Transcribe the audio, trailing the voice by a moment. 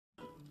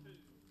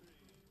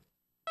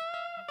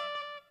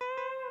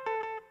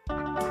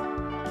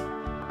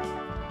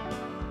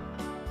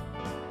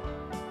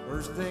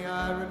First thing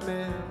I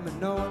remember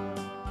knowing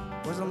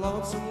was a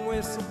lonesome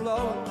whistle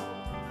blowing.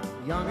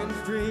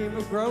 Youngins dream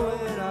of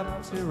growing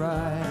up to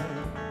ride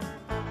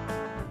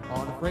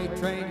on a freight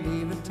train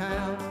leaving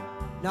town,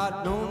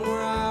 not knowing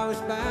where I was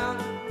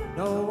bound.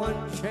 No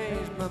one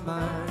changed my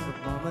mind,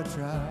 but Mama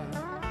tried.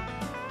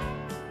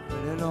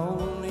 And an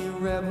only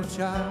rebel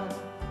child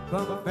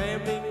from a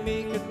family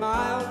meek and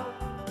mild,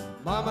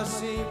 Mama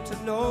seemed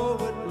to know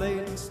what lay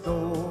in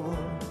store.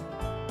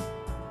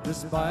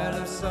 Despite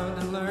her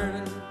Sunday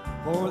learning,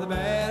 for the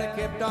bad I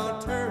kept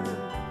on turning.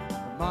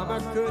 Mama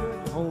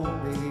couldn't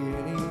hold me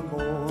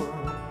anymore.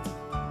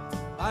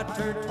 I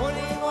turned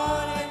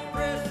 21 in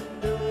prison,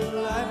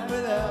 doing life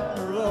without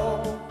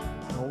parole.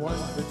 No one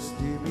could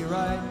steer me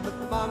right, but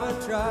Mama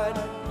tried,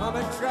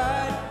 Mama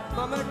tried,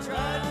 Mama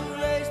tried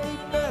to raise me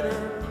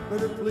better, but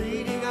her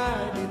pleading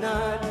I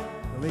denied.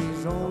 It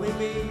leaves only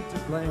me to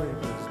blame,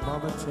 'cause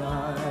Mama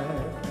tried.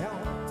 Yeah.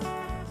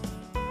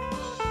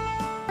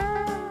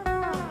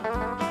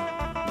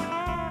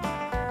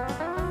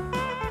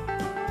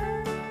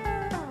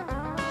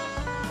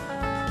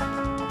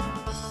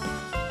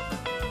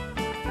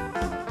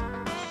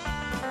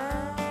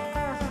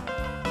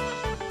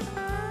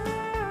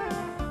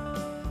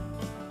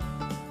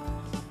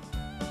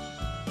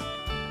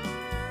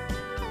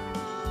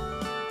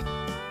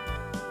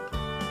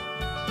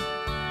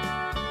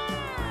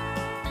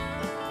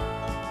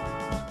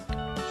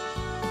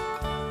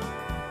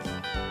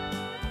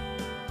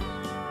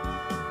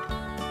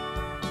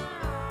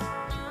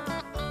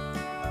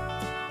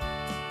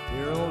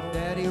 Dear old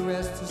daddy,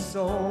 rest his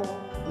soul,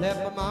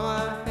 left my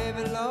mama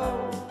heavy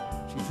low.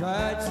 She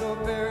tried so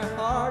very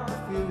hard to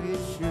fill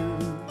his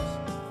shoes,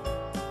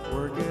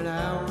 working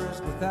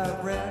hours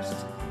without rest,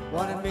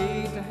 wanted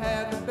me to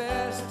have the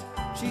best.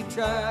 She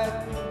tried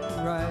to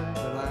do right,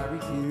 but I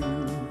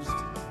refused.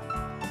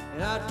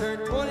 And I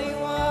turned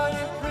 21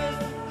 in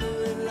prison,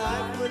 doing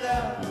life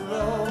without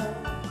parole.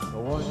 No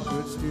one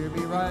could steer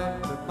me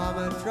right, but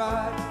Mama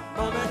tried,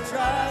 Mama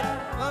tried,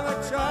 Mama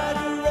tried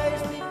to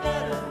raise me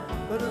better,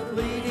 but her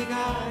pleading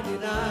I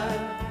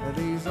denied. And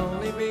leaves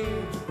only me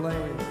to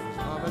blame, 'cause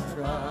Mama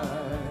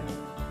tried.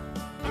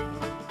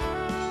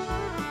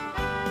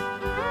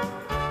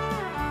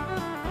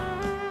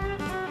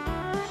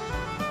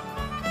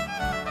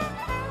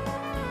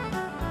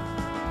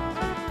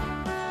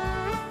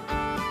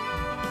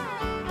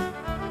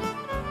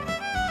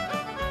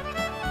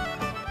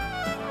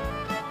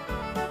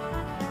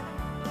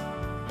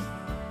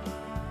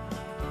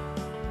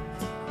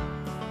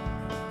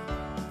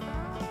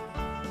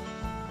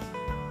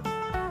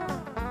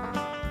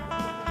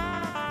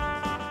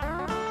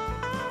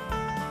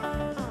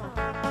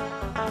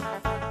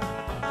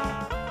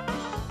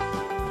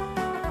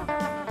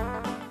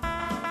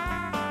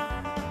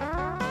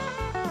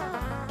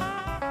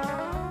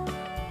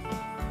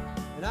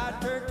 And I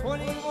turned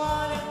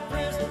 21 in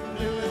prison,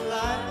 doing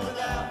life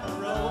without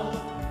parole.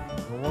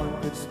 No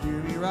one could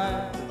steer me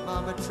right, but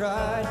Mama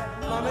tried,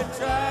 Mama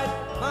tried,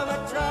 Mama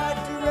tried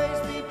to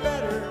raise me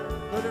better,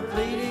 but her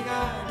pleading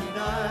I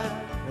denied.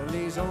 That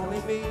leaves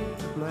only me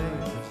to blame,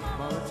 'cause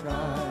Mama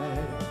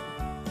tried.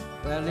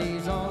 That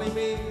leaves only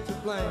me to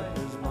blame,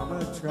 'cause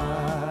Mama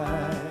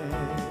tried.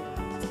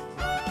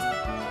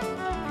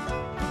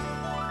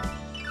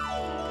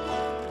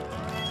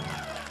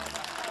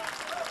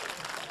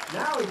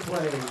 Now he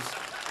plays.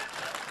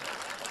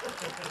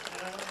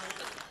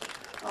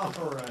 All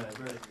right,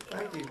 very good.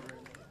 Thank you.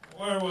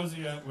 Where was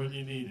he at when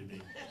you needed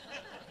him?